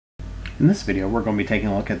In this video, we're going to be taking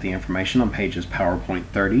a look at the information on pages PowerPoint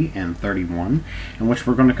 30 and 31, in which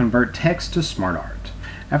we're going to convert text to SmartArt.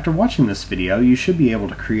 After watching this video, you should be able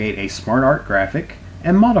to create a SmartArt graphic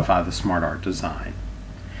and modify the SmartArt design.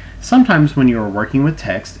 Sometimes when you are working with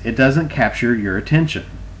text, it doesn't capture your attention,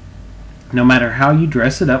 no matter how you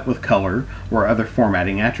dress it up with color or other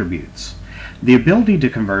formatting attributes. The ability to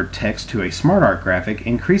convert text to a SmartArt graphic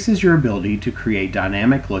increases your ability to create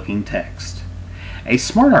dynamic-looking text. A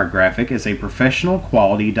SmartArt graphic is a professional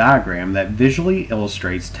quality diagram that visually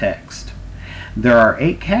illustrates text. There are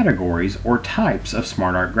 8 categories or types of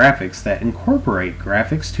SmartArt graphics that incorporate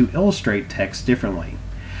graphics to illustrate text differently.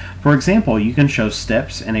 For example, you can show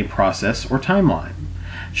steps in a process or timeline,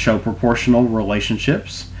 show proportional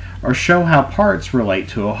relationships, or show how parts relate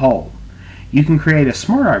to a whole. You can create a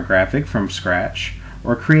SmartArt graphic from scratch,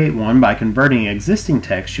 or create one by converting existing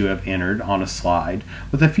text you have entered on a slide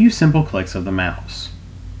with a few simple clicks of the mouse.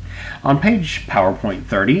 On page PowerPoint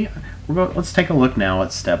 30, let's take a look now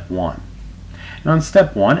at step 1. And on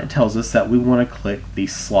step 1, it tells us that we want to click the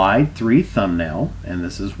Slide 3 thumbnail, and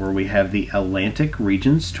this is where we have the Atlantic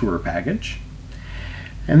Regions Tour package.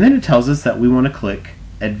 And then it tells us that we want to click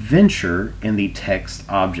Adventure in the text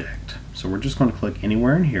object. So we're just going to click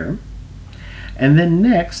anywhere in here. And then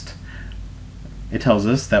next, it tells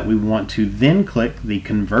us that we want to then click the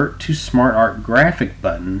Convert to SmartArt Graphic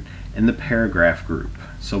button in the paragraph group.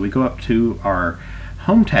 So we go up to our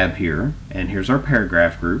Home tab here, and here's our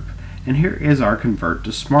paragraph group, and here is our Convert to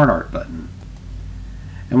SmartArt button.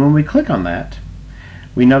 And when we click on that,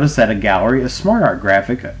 we notice that a gallery of SmartArt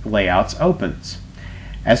graphic layouts opens.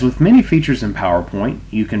 As with many features in PowerPoint,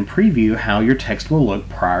 you can preview how your text will look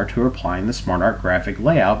prior to applying the SmartArt graphic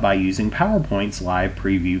layout by using PowerPoint's Live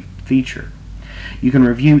Preview feature. You can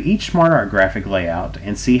review each SmartArt graphic layout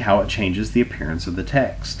and see how it changes the appearance of the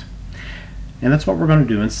text. And that's what we're going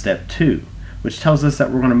to do in step 2, which tells us that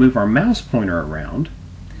we're going to move our mouse pointer around.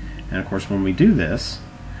 And of course, when we do this,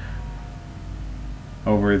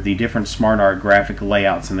 over the different SmartArt graphic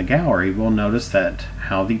layouts in the gallery, we'll notice that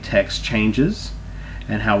how the text changes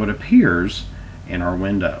and how it appears in our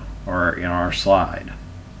window or in our slide.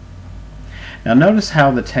 Now notice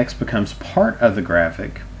how the text becomes part of the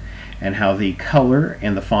graphic and how the color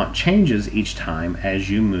and the font changes each time as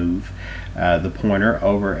you move the pointer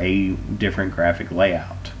over a different graphic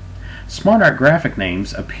layout. SmartArt graphic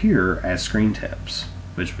names appear as screen tips,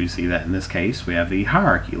 which we see that in this case we have the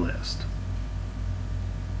hierarchy list.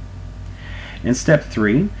 In step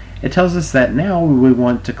 3, it tells us that now we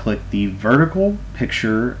want to click the vertical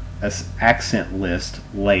picture accent list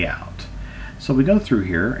layout. So we go through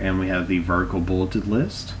here and we have the vertical bulleted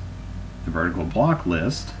list, the vertical block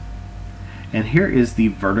list, and here is the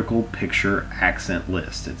vertical picture accent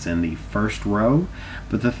list. It's in the first row,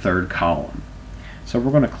 but the 3rd column. So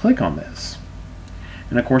we're going to click on this.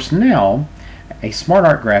 And of course now, a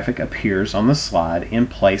SmartArt graphic appears on the slide in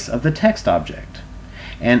place of the text object.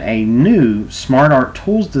 And a new SmartArt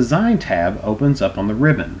Tools Design tab opens up on the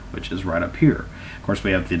ribbon, which is right up here. Of course,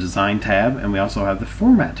 we have the Design tab, and we also have the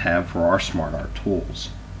Format tab for our SmartArt tools.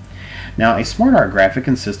 Now, a SmartArt graphic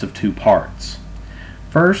consists of 2 parts.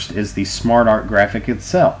 First is the SmartArt graphic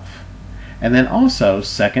itself, and then also,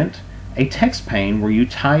 second, a text pane where you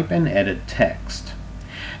type and edit text.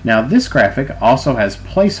 Now, this graphic also has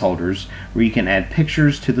placeholders where you can add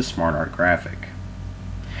pictures to the SmartArt graphic.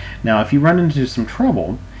 Now, if you run into some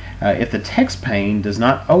trouble, if the text pane does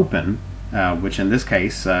not open, which in this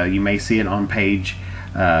case you may see it on page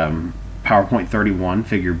PowerPoint 31,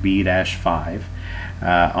 figure B-5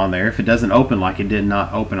 on there. If it doesn't open like it did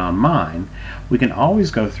not open on mine, we can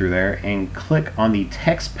always go through there and click on the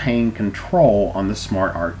text pane control on the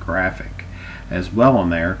SmartArt graphic as well on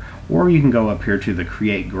there, or you can go up here to the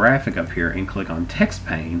Create Graphic up here and click on Text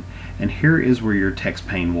Pane, and here is where your text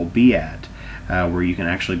pane will be at. Where you can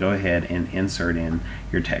actually go ahead and insert in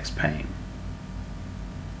your text pane.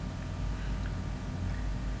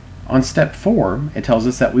 On step 4, it tells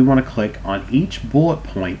us that we want to click on each bullet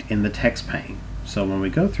point in the text pane. So when we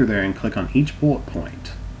go through there and click on each bullet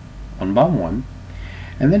point, one by one,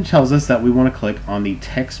 and then it tells us that we want to click on the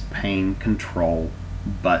text pane control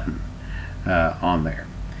button on there.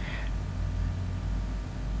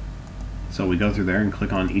 So we go through there and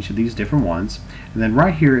click on each of these different ones, and then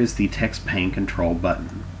right here is the text pane control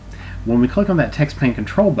button. When we click on that text pane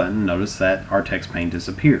control button, notice that our text pane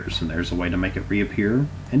disappears, and there's a way to make it reappear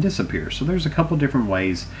and disappear. So there's a couple different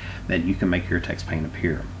ways that you can make your text pane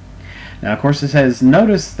appear. Now of course it says,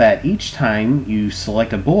 notice that each time you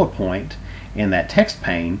select a bullet point in that text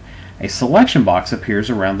pane, a selection box appears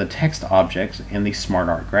around the text object in the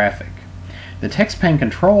SmartArt graphic. The text pane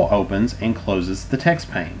control opens and closes the text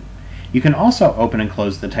pane. You can also open and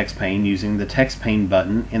close the text pane using the text pane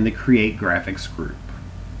button in the Create Graphics group.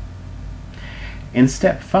 In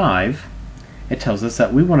step 5, it tells us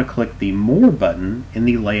that we want to click the More button in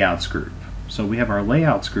the Layouts group. So we have our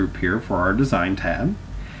Layouts group here for our Design tab,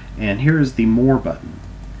 and here is the More button.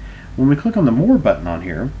 When we click on the More button on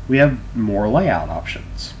here, we have more layout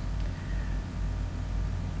options.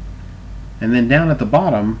 And then down at the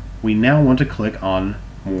bottom, we now want to click on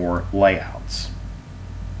More Layouts.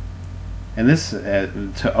 And this,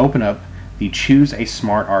 to open up the Choose a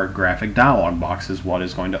SmartArt Graphic dialog box, is what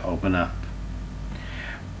is going to open up.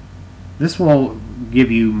 This will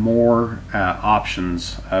give you more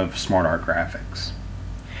options of SmartArt graphics.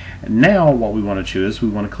 And now what we want to choose, we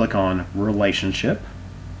want to click on Relationship,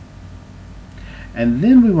 and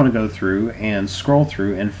then we want to go through and scroll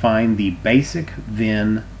through and find the basic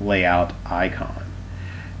Venn layout icon.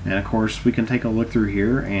 And of course we can take a look through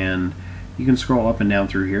here, and you can scroll up and down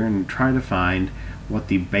through here and try to find what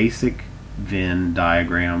the basic Venn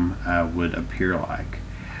diagram would appear like.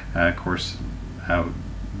 Of course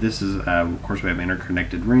this is, of course, we have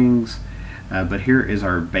interconnected rings, but here is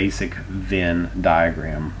our basic Venn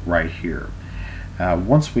diagram right here.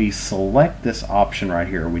 Once we select this option right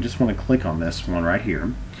here, we just want to click on this one right here.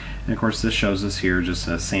 And of course this shows us here just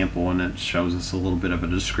a sample, and it shows us a little bit of a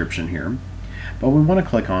description here. But we want to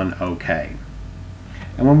click on OK.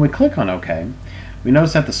 And when we click on OK, we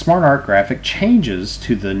notice that the SmartArt graphic changes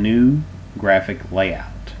to the new graphic layout.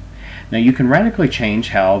 Now you can radically change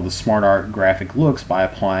how the SmartArt graphic looks by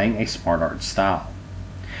applying a SmartArt style.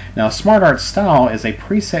 Now, a SmartArt style is a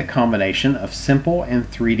preset combination of simple and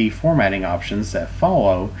 3D formatting options that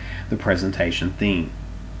follow the presentation theme.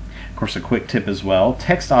 Of course, a quick tip as well,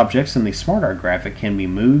 text objects in the SmartArt graphic can be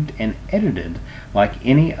moved and edited like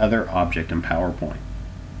any other object in PowerPoint.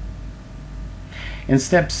 In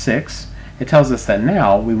step 6, it tells us that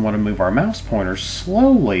now we want to move our mouse pointer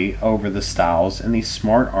slowly over the styles in the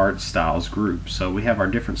SmartArt Styles group. So we have our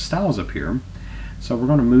different styles up here. So we're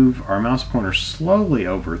going to move our mouse pointer slowly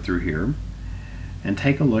over through here and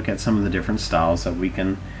take a look at some of the different styles that we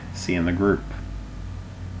can see in the group.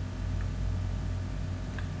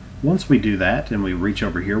 Once we do that and we reach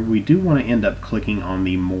over here, we do want to end up clicking on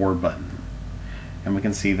the More button. And we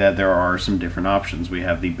can see that there are some different options. We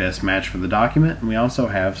have the best match for the document, and we also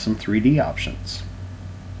have some 3D options.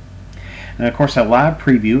 And of course, a live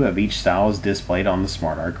preview of each style is displayed on the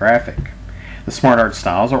SmartArt graphic. The SmartArt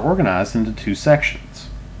styles are organized into 2 sections.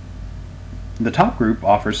 The top group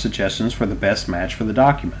offers suggestions for the best match for the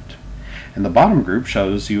document, and the bottom group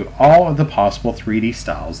shows you all of the possible 3D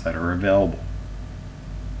styles that are available.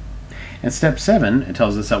 In step 7, it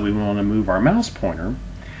tells us that we want to move our mouse pointer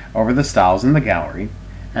over the styles in the gallery,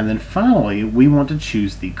 and then finally we want to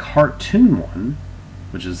choose the cartoon one,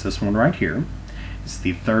 which is this one right here. It's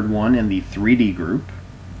the third one in the 3D group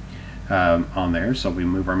on there. So we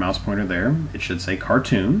move our mouse pointer there, it should say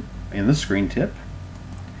cartoon in the screen tip,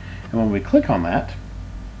 and when we click on that,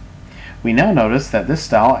 we now notice that this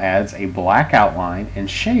style adds a black outline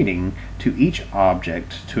and shading to each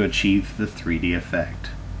object to achieve the 3D effect.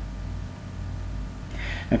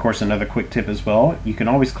 And of course, another quick tip as well, you can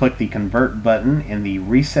always click the Convert button in the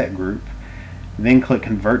Reset group, then click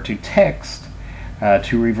Convert to Text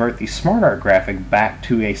to revert the SmartArt graphic back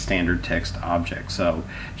to a standard text object. So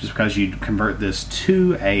just because you convert this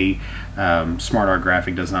to a SmartArt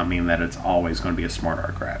graphic does not mean that it's always going to be a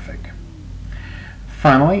SmartArt graphic.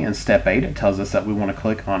 Finally, in step 8, it tells us that we want to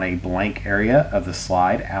click on a blank area of the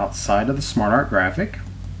slide outside of the SmartArt graphic.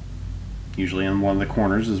 Usually in one of the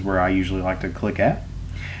corners is where I usually like to click at.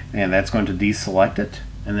 And that's going to deselect it,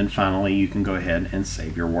 and then finally you can go ahead and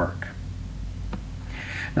save your work.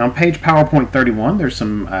 Now on page PowerPoint 31, there's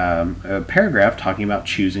some a paragraph talking about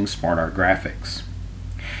choosing SmartArt graphics.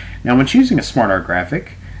 Now when choosing a SmartArt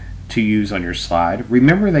graphic to use on your slide,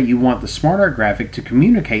 remember that you want the SmartArt graphic to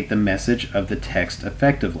communicate the message of the text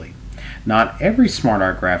effectively. Not every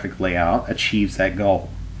SmartArt graphic layout achieves that goal.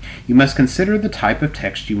 You must consider the type of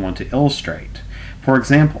text you want to illustrate. For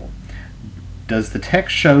example, does the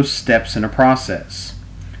text show steps in a process?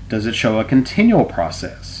 Does it show a continual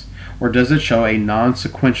process? Or does it show a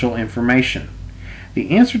non-sequential information?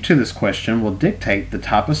 The answer to this question will dictate the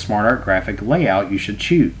type of SmartArt graphic layout you should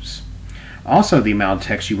choose. Also, the amount of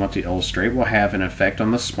text you want to illustrate will have an effect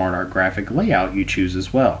on the SmartArt graphic layout you choose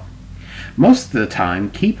as well. Most of the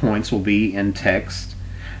time, key points will be in text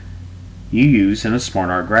you use in a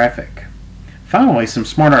SmartArt graphic. Finally, some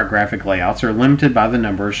SmartArt graphic layouts are limited by the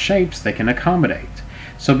number of shapes they can accommodate,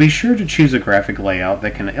 so be sure to choose a graphic layout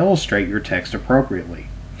that can illustrate your text appropriately.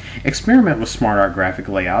 Experiment with SmartArt graphic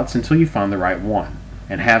layouts until you find the right one,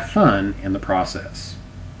 and have fun in the process.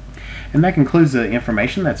 And that concludes the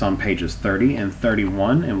information that's on pages 30 and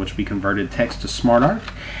 31, in which we converted text to SmartArt.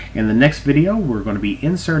 In the next video, we're going to be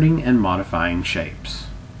inserting and modifying shapes.